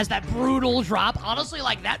 47.5 has that brutal drop. Honestly,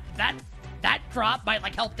 like that drop might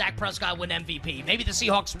like help Dak Prescott win MVP. Maybe the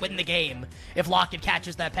Seahawks win the game if Lockett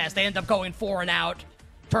catches that pass. They end up going 4 and out,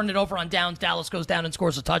 turn it over on downs. Dallas goes down and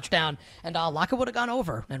scores a touchdown, and Lockett would have gone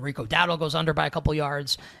over. And Rico Dowdle goes under by a couple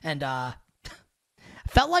yards, and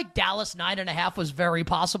felt like Dallas 9.5 was very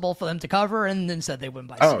possible for them to cover, and instead they win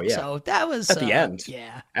by 6. Yeah. So that was at the end.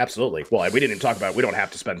 Yeah, absolutely. Well, we didn't even talk about. We don't have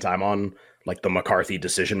to spend time on like the McCarthy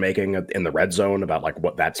decision making in the red zone about like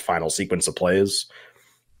what that final sequence of plays.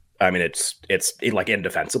 I mean, it's like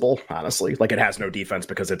indefensible, honestly. Like it has no defense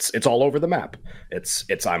because it's all over the map. It's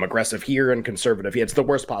I'm aggressive here and conservative here. It's the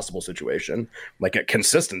worst possible situation. Like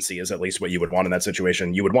consistency is at least what you would want in that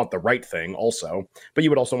situation. You would want the right thing also, but you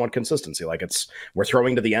would also want consistency. Like we're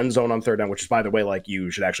throwing to the end zone on third down, which is, by the way, like you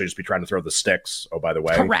should actually just be trying to throw the sticks. Oh, by the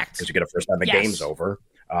way, correct. Because you get a first time the game's over.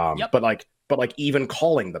 But even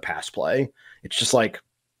calling the pass play, it's just like,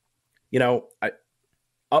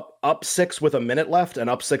 up 6 with a minute left and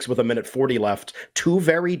up 6 with a minute 40 left. Two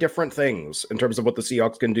very different things in terms of what the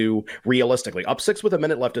Seahawks can do realistically. Up 6 with a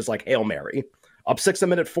minute left is like Hail Mary. Up 6 a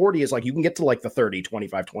minute 40 is like you can get to like the 30,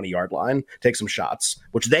 25, 20 yard line, take some shots,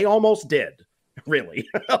 which they almost did. Really.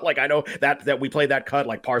 Like, I know that we played that cut,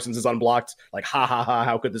 like Parsons is unblocked, like, ha, ha, ha,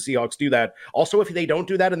 how could the Seahawks do that? Also, if they don't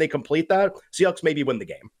do that and they complete that, Seahawks maybe win the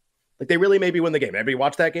game. Like, they really maybe win the game. Everybody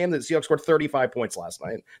watched that game? The Seahawks scored 35 points last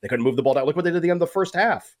night. They couldn't move the ball down. Look what they did at the end of the first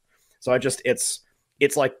half. So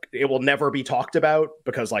it's like, it will never be talked about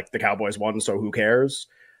because, like, the Cowboys won, so who cares?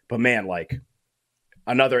 But, man, like,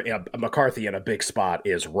 another McCarthy in a big spot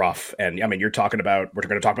is rough. And I mean, we're going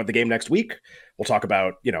to talk about the game next week. We'll talk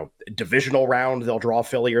about, divisional round. They'll draw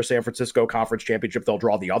Philly or San Francisco. Conference championship. They'll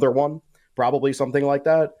draw the other one, probably something like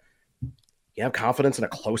that. You have confidence in a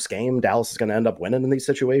close game. Dallas is going to end up winning in these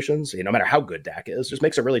situations. No matter how good Dak is, just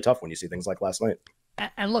makes it really tough when you see things like last night.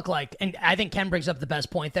 And look, and I think Ken brings up the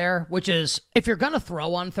best point there, which is if you're going to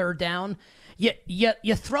throw on third down,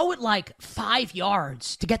 you throw it like 5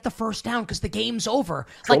 yards to get the first down because the game's over.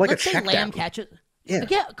 Like let's say Lamb catches.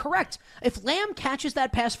 Yeah, correct. If Lamb catches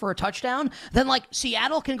that pass for a touchdown, then like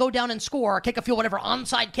Seattle can go down and score, kick a field, whatever,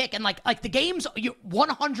 onside kick, and like the game's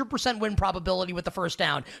 100% win probability with the first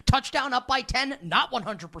down. Touchdown up by 10, not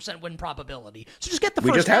 100% win probability. So just get the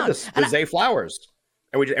first down. We just had this with Zay Flowers.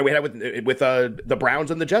 And we had with the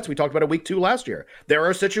Browns and the Jets. We talked about it week 2 last year. There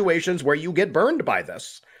are situations where you get burned by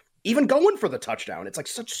this. Even going for the touchdown, it's like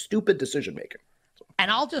such stupid decision making.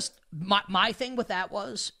 And I'll just my thing with that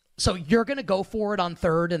was, so you're going to go for it on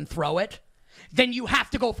third and throw it, then you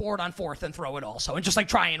have to go for it on fourth and throw it also, and just like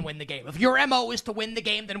try and win the game. If your MO is to win the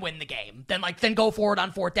game, then win the game. Then go for it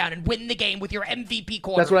on fourth down and win the game with your MVP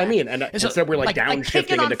quarterback. That's what I mean. And instead we're like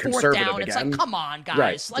downshifting into conservative down, again. It's like, come on, guys.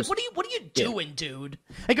 Right. Like, what are you doing, dude?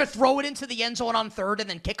 Like, you're throw it into the end zone on third and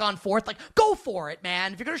then kick on fourth. Like, go for it,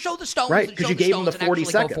 man. If you're going to show the stones, right? Because you gave them the 40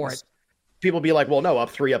 seconds. Go for it. People be like, well, no, up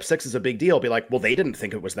 3, up 6 is a big deal. Be like, well, they didn't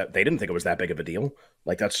think it was that big of a deal.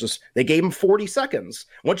 Like, that's just, they gave him 40 seconds.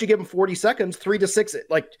 Once you give him 40 seconds, 3 to 6,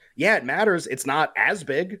 it matters. It's not as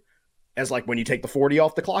big as like when you take the 40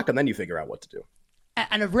 off the clock and then you figure out what to do.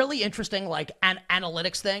 And a really interesting, an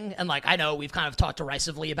analytics thing, and, I know we've kind of talked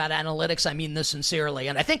derisively about analytics. I mean this sincerely.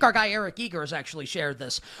 And I think our guy Eric Eager has actually shared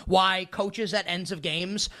this. Why coaches at ends of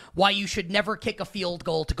games, why you should never kick a field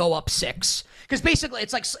goal to go up 6. Because basically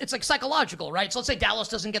it's like psychological, right? So let's say Dallas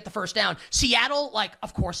doesn't get the first down. Seattle,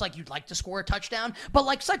 of course, you'd like to score a touchdown.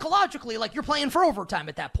 But, psychologically, you're playing for overtime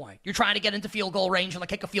at that point. You're trying to get into field goal range and,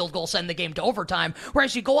 kick a field goal, send the game to overtime.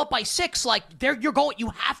 Whereas you go up by 6,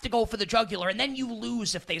 you have to go for the jugular, and then you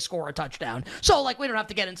lose if they score a touchdown. So, we don't have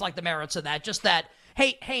to get into, the merits of that. Just that,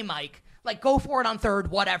 hey, Mike, go for it on third,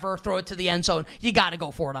 whatever, throw it to the end zone. You got to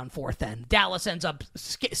go for it on fourth then. Dallas ends up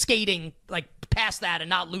skating, past that and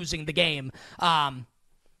not losing the game.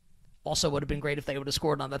 Also would have been great if they would have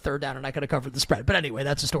scored on the third down and I could have covered the spread. But anyway,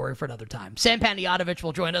 that's a story for another time. Sam Panayotovich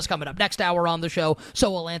will join us coming up next hour on the show. So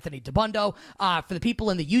will Anthony DeBundo. For the people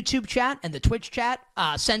in the YouTube chat and the Twitch chat,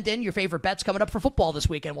 send in your favorite bets coming up for football this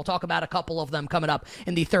weekend. We'll talk about a couple of them coming up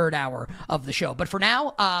in the third hour of the show. But for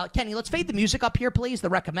now, Kenny, let's fade the music up here, please, the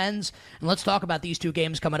recommends. And let's talk about these two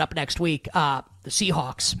games coming up next week. The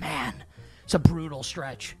Seahawks, man, it's a brutal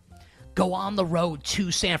stretch. Go on the road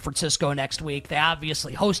to San Francisco next week. They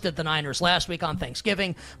obviously hosted the Niners last week on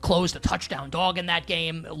Thanksgiving, closed a touchdown dog in that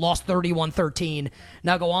game, lost 31-13.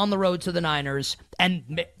 Now go on the road to the Niners,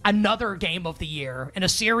 and another game of the year in a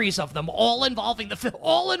series of them, all involving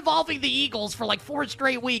the Eagles for 4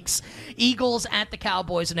 straight weeks. Eagles at the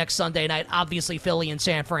Cowboys next Sunday night. Obviously, Philly and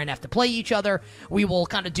San Fran have to play each other. We will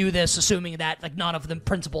kind of do this assuming that none of the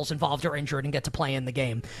principals involved are injured and get to play in the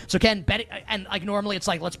game. So Ken, and normally it's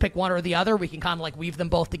let's pick one or the other. We can kind of weave them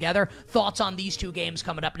both together. Thoughts on these two games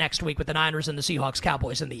coming up next week with the Niners and the Seahawks,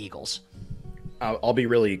 Cowboys and the Eagles? I'll be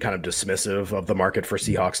really kind of dismissive of the market for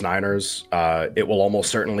Seahawks Niners. It will almost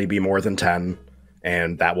certainly be more than 10,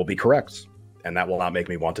 and that will be correct. And that will not make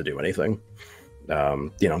me want to do anything.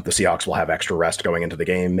 The Seahawks will have extra rest going into the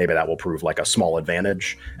game. Maybe that will prove a small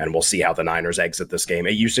advantage, and we'll see how the Niners exit this game.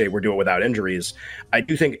 You say we're doing it without injuries. I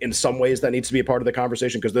do think in some ways that needs to be a part of the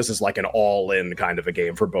conversation because this is an all-in kind of a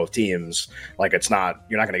game for both teams. It's not,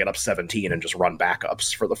 you're not going to get up 17 and just run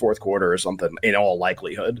backups for the fourth quarter or something in all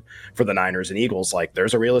likelihood for the Niners and Eagles.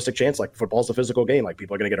 There's a realistic chance, football's a physical game.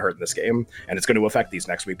 People are going to get hurt in this game, and it's going to affect these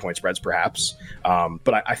next week point spreads perhaps.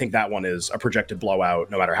 But I think that one is a projected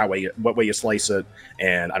blowout no matter what way you slice it.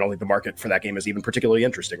 And I don't think the market for that game is even particularly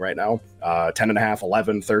interesting right now. 10.5,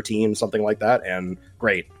 11, 13, something like that. And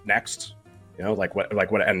great. Next. You know, like what,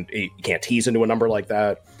 and you can't tease into a number like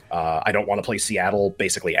that. I don't want to play Seattle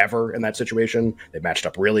basically ever in that situation. They matched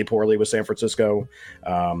up really poorly with San Francisco.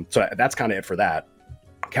 So that's kind of it for that.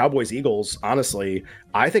 Cowboys Eagles, honestly,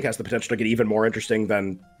 I think has the potential to get even more interesting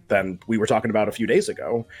than we were talking about a few days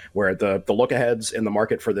ago, where the look aheads in the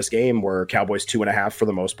market for this game were Cowboys 2.5 for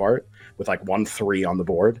the most part, with like 1-3 on the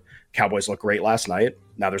board. Cowboys looked great last night.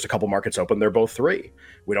 Now there's a couple markets open. They're both 3.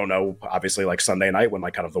 We don't know, obviously, like Sunday night when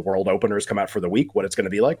like kind of the world openers come out for the week, what it's going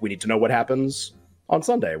to be like. We need to know what happens on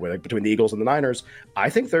Sunday between the Eagles and the Niners. I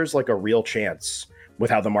think there's like a real chance with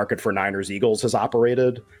how the market for Niners Eagles has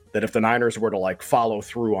operated, that if the Niners were to like follow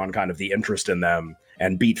through on kind of the interest in them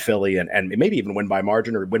and beat Philly and maybe even win by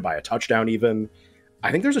margin or win by a touchdown even,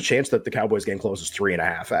 I think there's a chance that the Cowboys game closes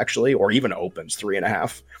 3.5 actually, or even opens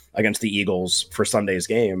 3.5 against the Eagles for Sunday's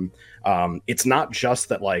game. It's not just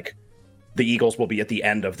that like the Eagles will be at the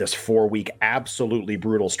end of this 4-week absolutely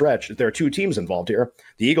brutal stretch. There are 2 teams involved here.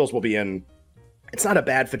 The Eagles will be in, it's not a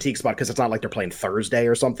bad fatigue spot because it's not like they're playing Thursday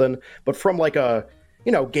or something, but from like a,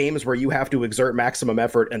 you know, games where you have to exert maximum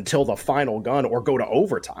effort until the final gun or go to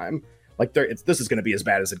overtime. Like this is going to be as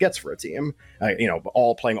bad as it gets for a team, you know,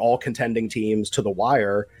 all playing all contending teams to the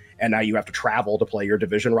wire. And now you have to travel to play your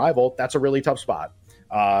division rival. That's a really tough spot.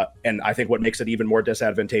 And I think what makes it even more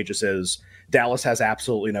disadvantageous is Dallas has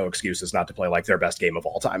absolutely no excuses not to play like their best game of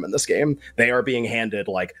all time in this game. They are being handed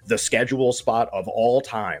like the schedule spot of all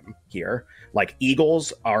time here. Like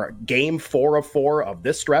Eagles are game 4 of 4 of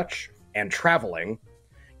this stretch and traveling.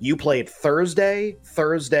 You played Thursday,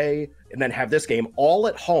 and then have this game all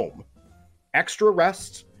at home. Extra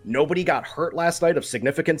rest. Nobody got hurt last night of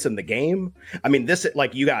significance in the game. I mean, this,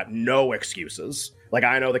 like, you got no excuses. Like,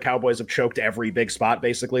 I know the Cowboys have choked every big spot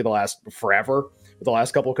basically the last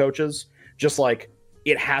couple coaches. Just like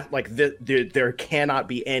it has, like there cannot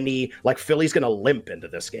be any, like, Philly's going to limp into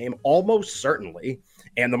this game almost certainly.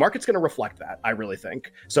 And the market's going to reflect that, I really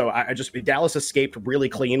think. So Dallas escaped really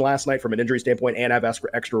clean last night from an injury standpoint and have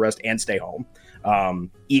extra rest and stay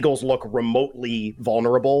home. Eagles look remotely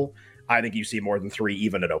vulnerable. I think you see more than 3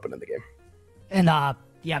 even at open in the game. And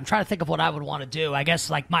yeah, I'm trying to think of what I would want to do. I guess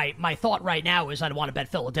like my thought right now is I'd want to bet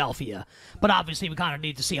Philadelphia. But obviously we kind of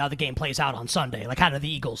need to see how the game plays out on Sunday. Like, how do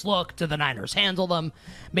the Eagles look? Do the Niners handle them?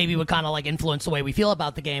 Maybe it would kind of like influence the way we feel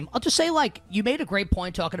about the game. I'll just say, like, you made a great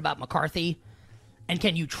point talking about McCarthy. And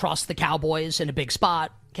can you trust the Cowboys in a big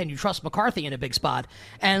spot? Can you trust McCarthy in a big spot?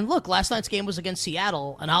 And look, last night's game was against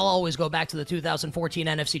Seattle, and I'll always go back to the 2014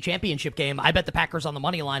 NFC Championship game. I bet the Packers on the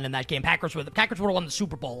money line in that game. Packers would have won the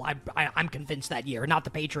Super Bowl. I'm convinced that year, not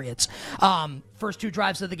the Patriots. First 2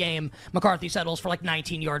 drives of the game, McCarthy settles for like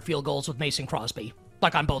 19-yard field goals with Mason Crosby.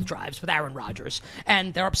 Like on both drives with Aaron Rodgers.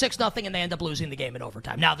 And they're up 6-0 and they end up losing the game in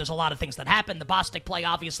overtime. Now, there's a lot of things that happen. The Bostic play,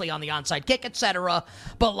 obviously, on the onside kick, etc.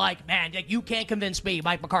 But, like, man, you can't convince me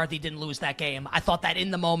Mike McCarthy didn't lose that game. I thought that in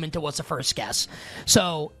the moment it was a first guess.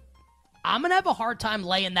 So I'm going to have a hard time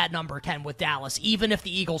laying that number, Ken, with Dallas, even if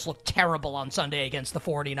the Eagles look terrible on Sunday against the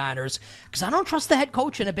 49ers, because I don't trust the head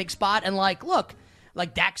coach in a big spot. And, like, look,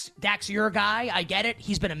 like, Dak's your guy. I get it.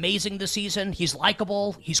 He's been amazing this season. He's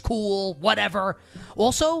likable. He's cool. Whatever.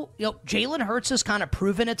 Also, you know, Jalen Hurts has kind of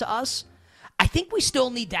proven it to us. I think we still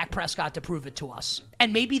need Dak Prescott to prove it to us.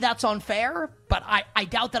 And maybe that's unfair, but I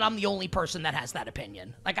doubt that I'm the only person that has that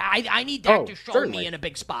opinion. Like, I need Dak to show me in a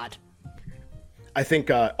big spot. I think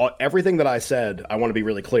everything that I said, I want to be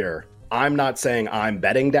really clear. I'm not saying I'm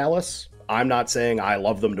betting Dallas. I'm not saying I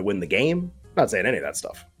love them to win the game. I'm not saying any of that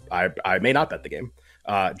stuff. I may not bet the game.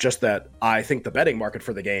 Just that I think the betting market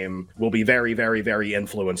for the game will be very, very, very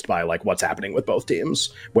influenced by like what's happening with both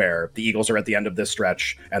teams, where the Eagles are at the end of this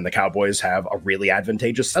stretch and the Cowboys have a really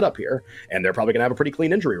advantageous setup here, and they're probably going to have a pretty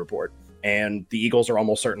clean injury report. And the Eagles are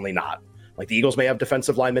almost certainly not. Like, the Eagles may have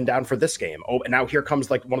defensive linemen down for this game. Oh, and now here comes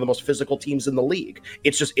like one of the most physical teams in the league.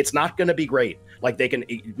 It's not going to be great. Like,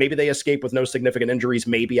 maybe they escape with no significant injuries,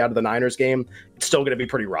 maybe out of the Niners game. It's still going to be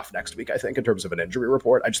pretty rough next week, I think, in terms of an injury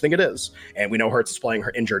report. I just think it is. And we know Hurts is playing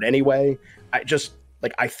injured anyway. I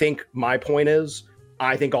think my point is,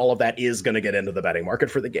 I think all of that is going to get into the betting market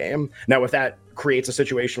for the game. Now, if that creates a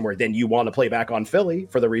situation where then you want to play back on Philly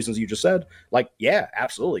for the reasons you just said, like, yeah,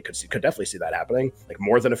 absolutely. Could definitely see that happening. Like,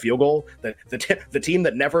 more than a field goal. The team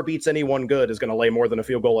that never beats anyone good is going to lay more than a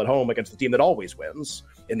field goal at home against the team that always wins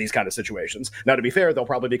in these kind of situations. Now, to be fair, they'll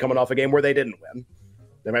probably be coming off a game where they didn't win.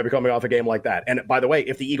 They might be coming off a game like that. And by the way,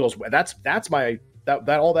 if the Eagles, that's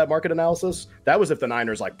all that market analysis, that was if the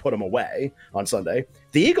Niners like put them away on Sunday.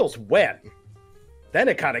 The Eagles win. then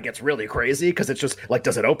it kind of gets really crazy because it's just like,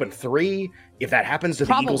 does it open 3? If that happens, do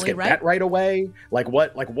the Eagles get bet right away? Like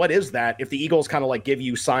what is that? If the Eagles kind of like give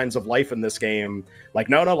you signs of life in this game, like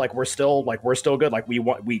no, like we're still good. Like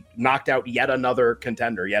we knocked out yet another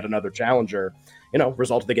contender, yet another challenger.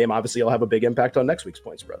 Result of the game obviously will have a big impact on next week's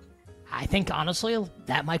point spread. I think, honestly,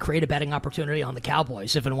 that might create a betting opportunity on the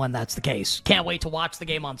Cowboys if and when that's the case. Can't wait to watch the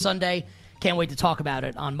game on Sunday. Can't wait to talk about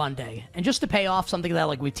it on Monday. And just to pay off something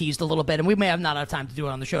that we teased a little bit, and we may have not have time to do it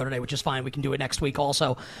on the show today, which is fine. We can do it next week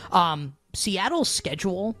also. Seattle's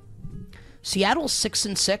schedule, Seattle's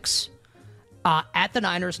 6-6 at the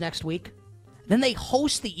Niners next week. Then they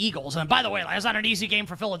host the Eagles. And by the way, that's not an easy game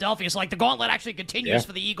for Philadelphia. So the gauntlet actually continues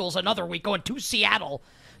for the Eagles another week, going to Seattle.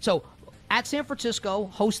 So at San Francisco,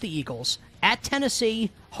 host the Eagles. At Tennessee,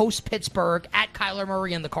 host Pittsburgh. At Kyler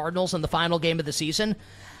Murray and the Cardinals in the final game of the season.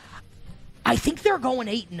 I think they're going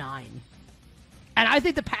 8-9. And I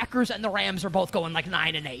think the Packers and the Rams are both going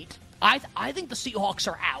 9-8. I think the Seahawks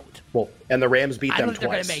are out. Well, and the Rams beat them twice. They're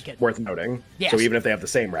going to make it. Worth noting. Yes. So even if they have the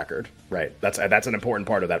same record, right? That's an important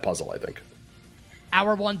part of that puzzle, I think.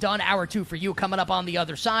 Hour 1 done, hour 2 for you. Coming up on the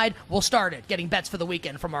other side, we'll start it. Getting bets for the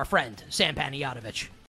weekend from our friend, Sam Panayotovich.